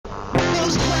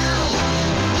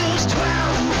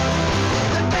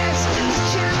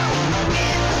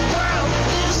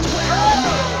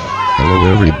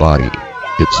Hello everybody,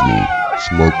 it's me,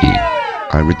 Smokey.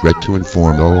 I regret to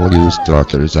inform all you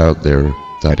stalkers out there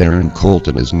that Erin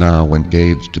Colton is now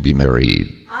engaged to be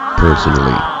married.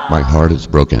 Personally, my heart is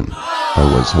broken. I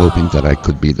was hoping that I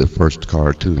could be the first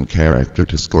cartoon character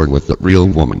to score with a real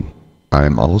woman. I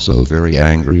am also very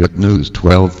angry at News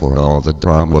 12 for all the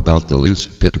drama about the loose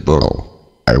pit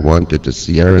bull. I wanted to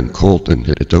see Erin Colton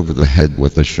hit it over the head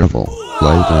with a shovel,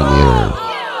 light on the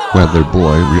air. Weather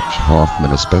boy Rich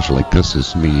Hoffman especially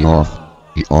pisses me off.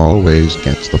 He always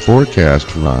gets the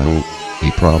forecast wrong. He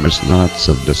promised lots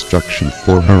of destruction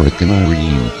for Hurricane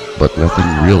Irene, but nothing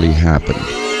really happened.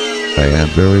 I am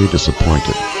very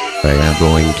disappointed. I am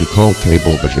going to call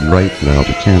Cablevision right now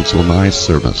to cancel my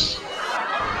service.